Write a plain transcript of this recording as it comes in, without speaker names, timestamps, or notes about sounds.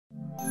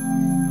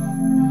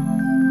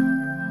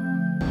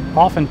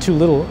Often too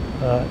little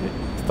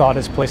thought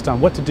is placed on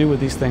what to do with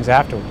these things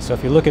afterwards. So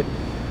if you look at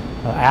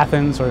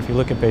Athens, or if you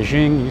look at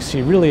Beijing, you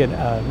see really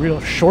a real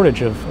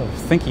shortage of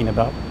thinking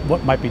about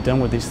what might be done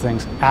with these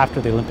things after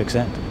the Olympics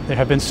end. There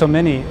have been so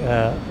many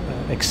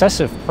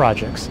excessive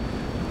projects.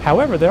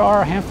 However, there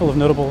are a handful of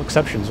notable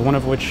exceptions, one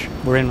of which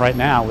we're in right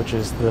now, which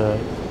is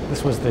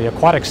this was the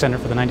Aquatic Center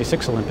for the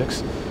 '96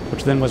 Olympics,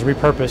 which then was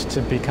repurposed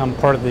to become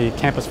part of the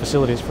campus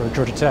facilities for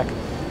Georgia Tech,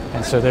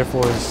 and so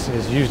therefore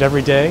is used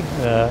every day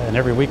and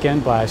every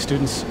weekend by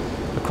students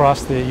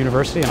across the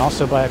university, and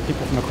also by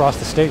people from across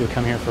the state who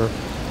come here for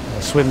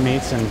swim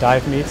meets and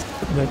dive meets.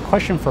 The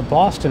question for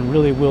Boston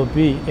really will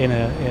be, in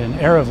an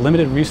era of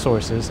limited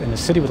resources, in a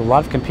city with a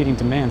lot of competing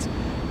demands,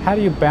 how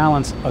do you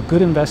balance a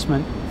good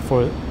investment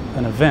for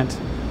an event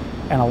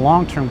and a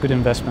long-term good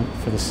investment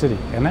for the city?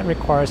 And that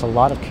requires a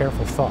lot of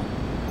careful thought.